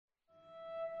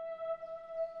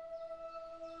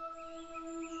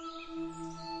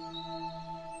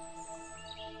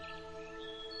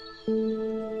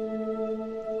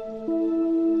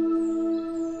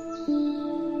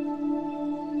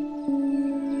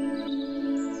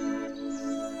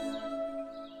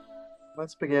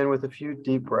Let's begin with a few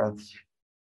deep breaths.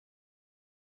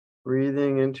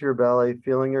 Breathing into your belly,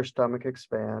 feeling your stomach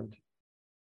expand.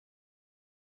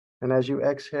 And as you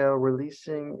exhale,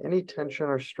 releasing any tension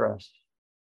or stress.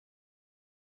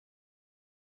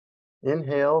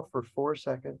 Inhale for 4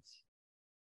 seconds.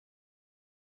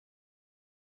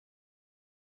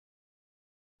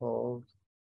 Hold.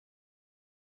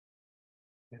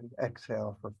 And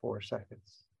exhale for 4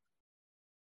 seconds.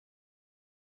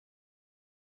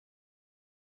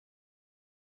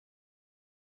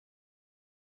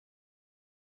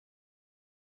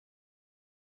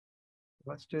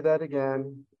 Let's do that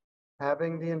again,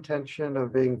 having the intention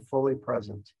of being fully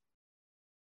present.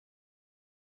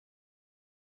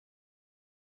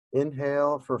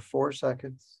 Inhale for 4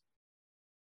 seconds.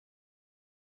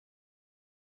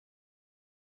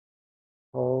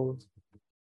 Hold.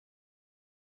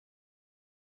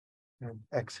 And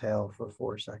exhale for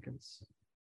 4 seconds.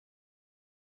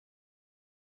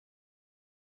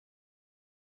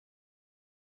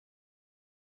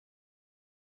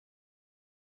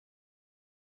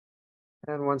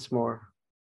 And once more.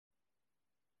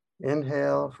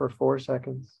 Inhale for 4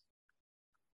 seconds.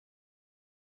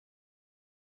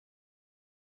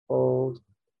 Hold.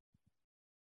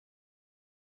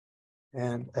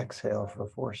 And exhale for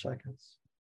 4 seconds.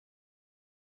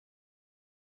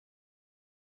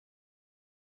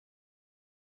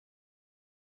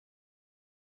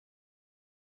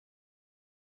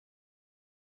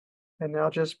 And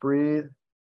now just breathe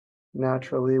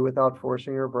naturally without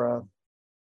forcing your breath.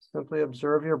 Simply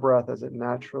observe your breath as it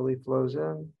naturally flows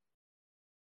in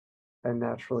and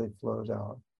naturally flows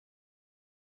out.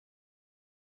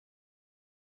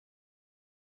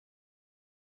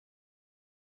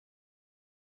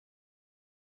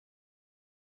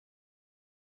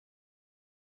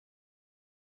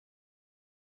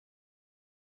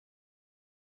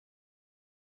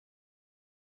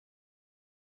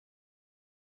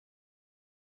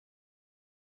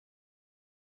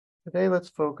 Today, let's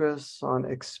focus on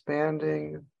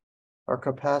expanding our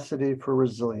capacity for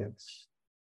resilience.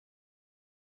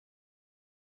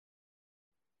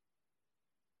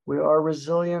 We are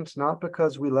resilient not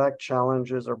because we lack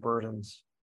challenges or burdens,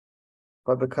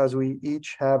 but because we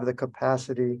each have the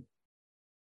capacity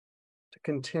to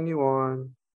continue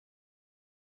on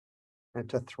and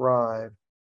to thrive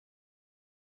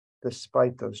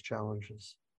despite those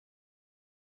challenges.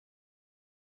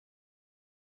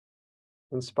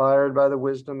 Inspired by the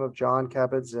wisdom of Jon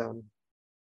Kabat-Zinn,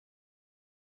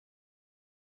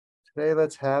 today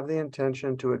let's have the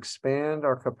intention to expand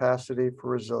our capacity for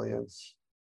resilience.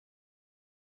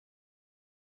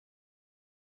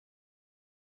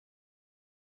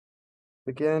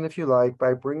 Begin, if you like,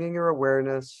 by bringing your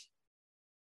awareness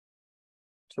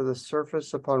to the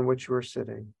surface upon which you are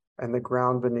sitting and the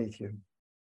ground beneath you.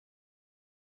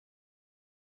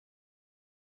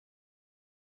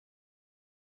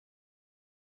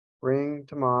 Bring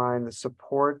to mind the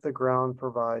support the ground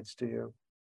provides to you,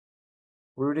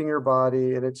 rooting your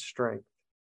body in its strength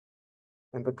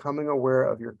and becoming aware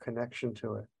of your connection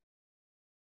to it.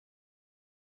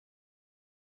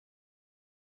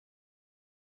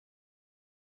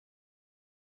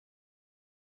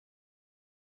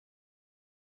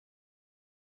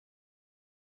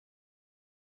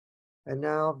 And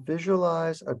now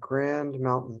visualize a grand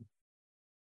mountain,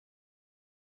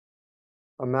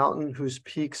 a mountain whose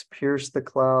peaks pierce the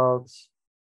clouds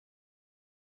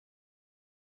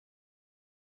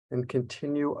and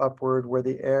continue upward where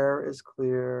the air is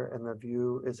clear and the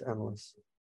view is endless.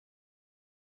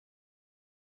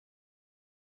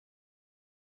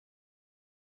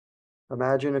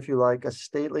 Imagine, if you like, a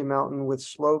stately mountain with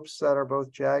slopes that are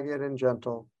both jagged and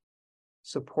gentle,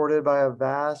 supported by a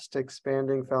vast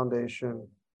expanding foundation,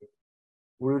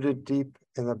 rooted deep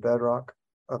in the bedrock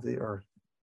of the earth.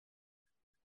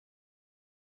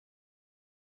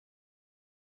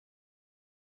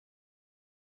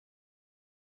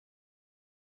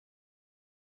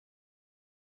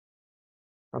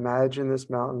 Imagine this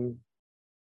mountain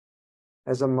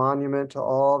as a monument to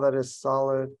all that is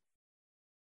solid,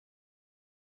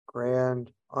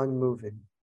 grand, unmoving.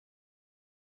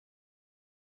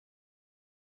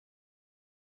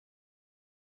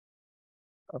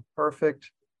 A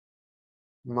perfect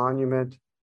monument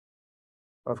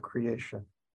of creation.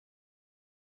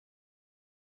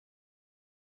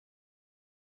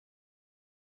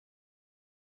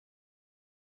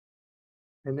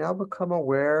 And now become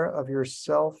aware of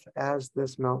yourself as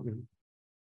this mountain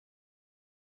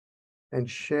and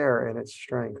share in its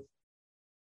strength.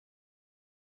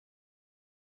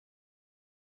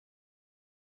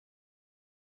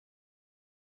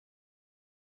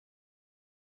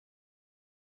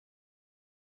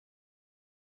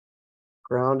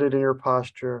 Grounded in your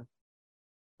posture,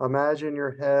 imagine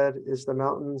your head is the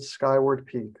mountain's skyward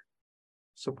peak,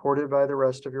 supported by the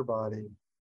rest of your body,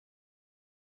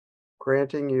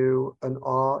 granting you an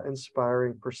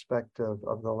awe-inspiring perspective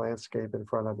of the landscape in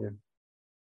front of you.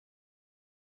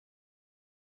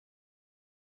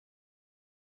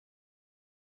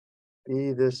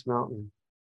 Be this mountain.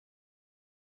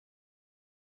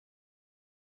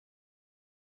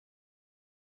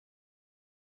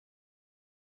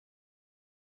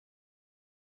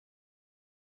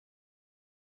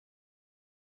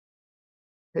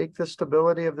 Take the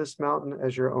stability of this mountain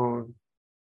as your own.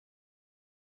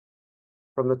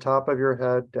 From the top of your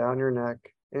head, down your neck,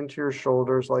 into your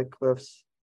shoulders like cliffs,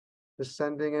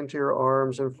 descending into your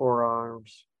arms and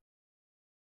forearms,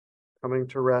 coming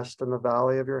to rest in the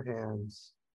valley of your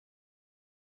hands.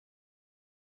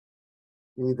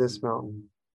 Be this mountain.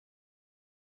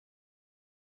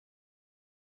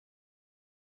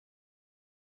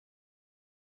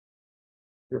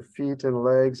 Your feet and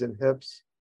legs and hips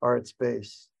are its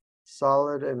base,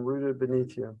 solid and rooted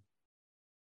beneath you.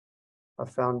 A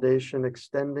foundation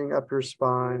extending up your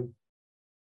spine,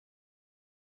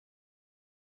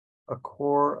 a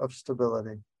core of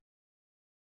stability.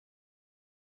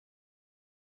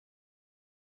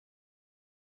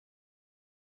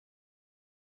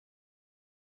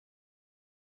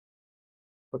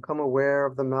 Become aware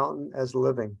of the mountain as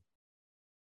living.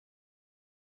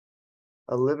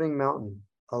 A living mountain,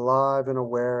 alive and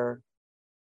aware,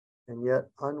 and yet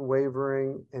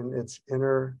unwavering in its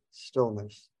inner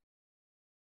stillness.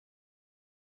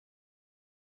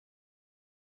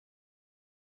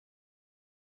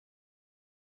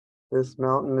 This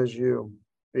mountain is you,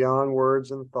 beyond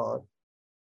words and thought.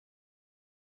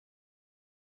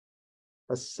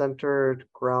 A centered,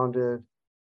 grounded,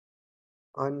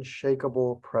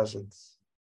 unshakable presence.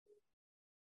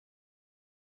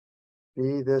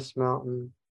 Be this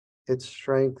mountain, its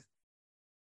strength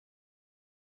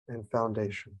and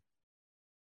foundation.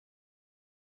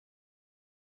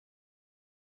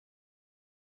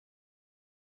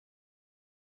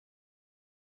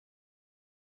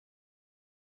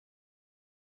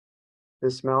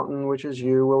 This mountain, which is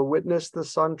you, will witness the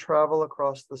sun travel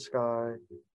across the sky.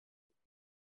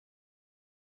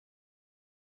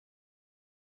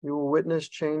 You will witness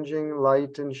changing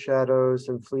light and shadows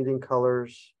and fleeting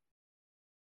colors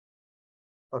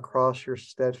across your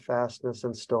steadfastness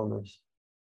and stillness.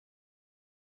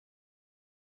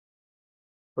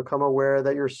 Become aware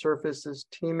that your surface is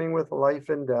teeming with life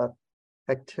and death,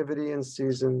 activity and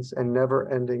seasons, and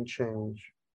never-ending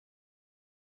change.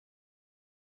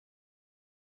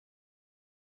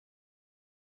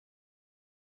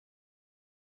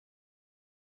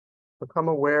 Become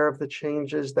aware of the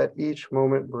changes that each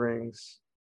moment brings.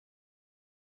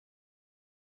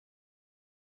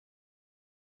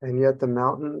 And yet the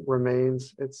mountain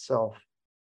remains itself.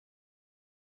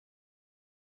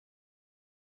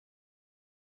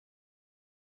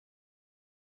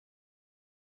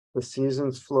 The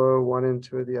seasons flow one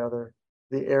into the other.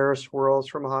 The air swirls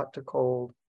from hot to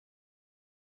cold.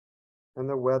 And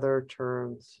the weather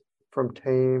turns from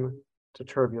tame to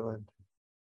turbulent.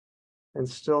 And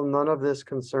still none of this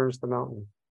concerns the mountain,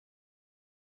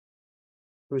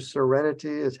 whose serenity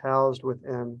is housed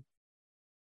within,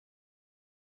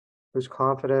 whose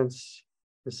confidence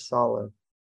is solid,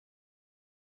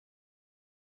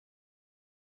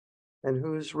 and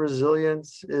whose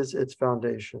resilience is its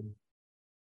foundation.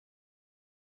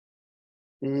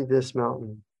 Be this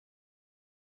mountain.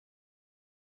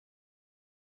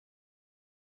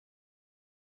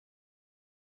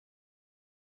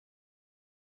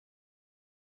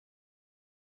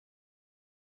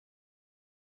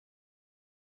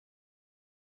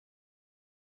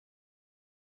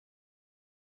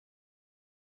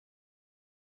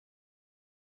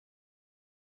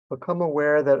 Become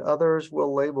aware that others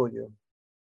will label you.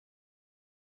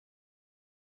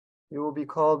 You will be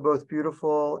called both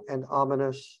beautiful and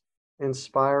ominous,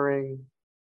 inspiring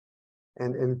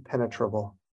and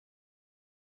impenetrable.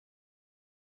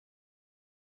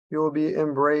 You will be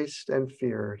embraced and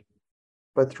feared,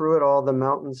 but through it all, the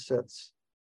mountain sits.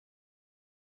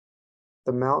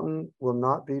 The mountain will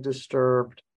not be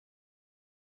disturbed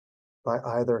by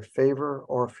either favor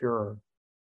or furor.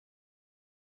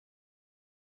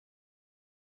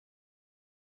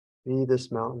 Be this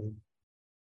mountain.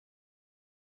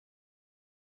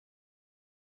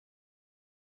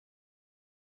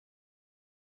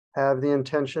 Have the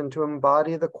intention to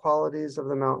embody the qualities of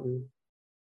the mountain,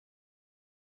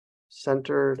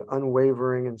 centered,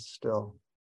 unwavering, and still,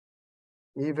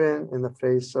 even in the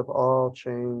face of all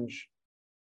change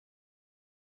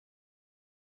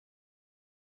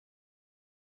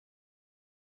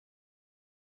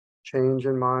change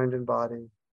in mind and body,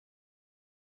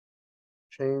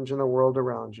 change in the world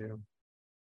around you.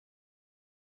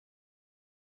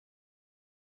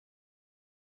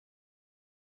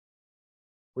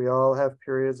 We all have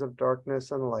periods of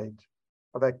darkness and light,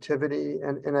 of activity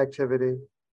and inactivity,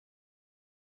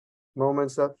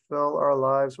 moments that fill our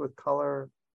lives with color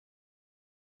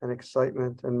and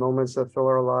excitement, and moments that fill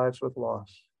our lives with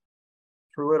loss.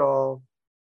 Through it all,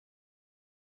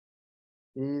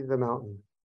 be the mountain.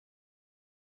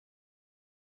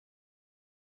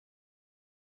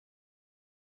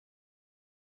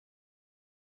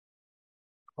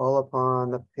 Call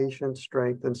upon the patient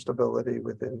strength and stability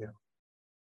within you.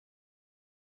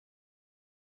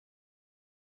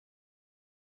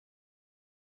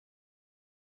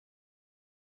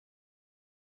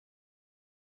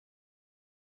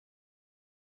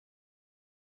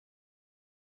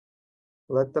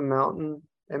 Let the mountain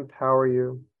empower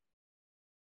you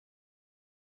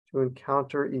to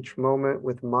encounter each moment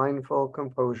with mindful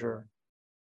composure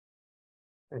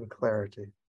and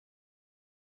clarity.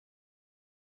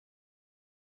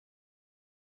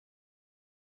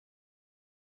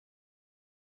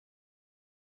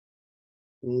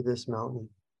 Be this mountain.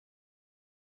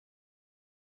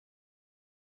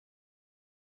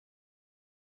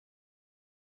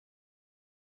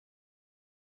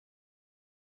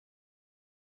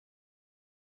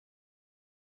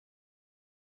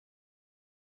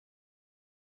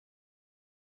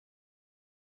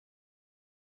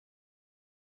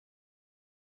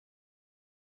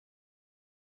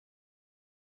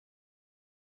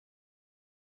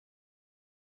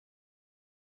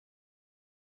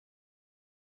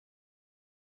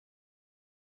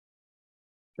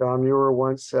 John Muir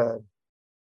once said,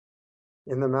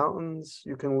 "In the mountains,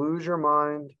 you can lose your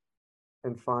mind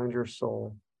and find your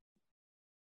soul."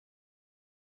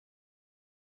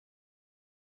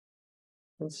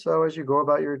 And so as you go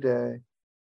about your day,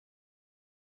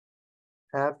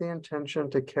 have the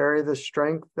intention to carry the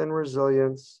strength and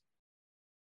resilience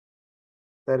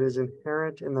that is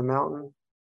inherent in the mountain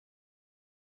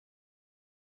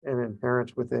and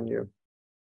inherent within you.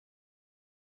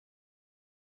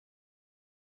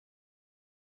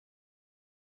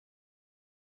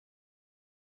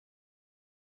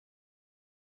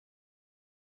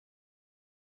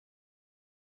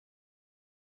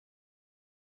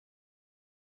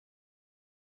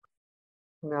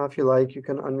 Now, if you like, you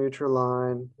can unmute your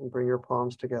line and bring your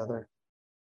palms together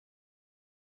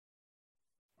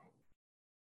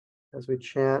as we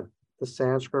chant the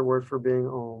Sanskrit word for being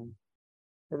Om.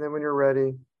 And then when you're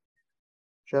ready,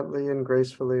 gently and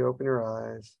gracefully open your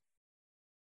eyes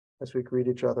as we greet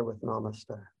each other with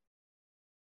Namaste.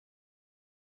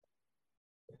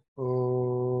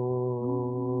 Om.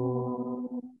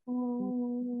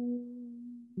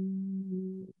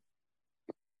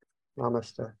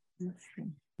 Namaste.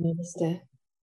 Namaste.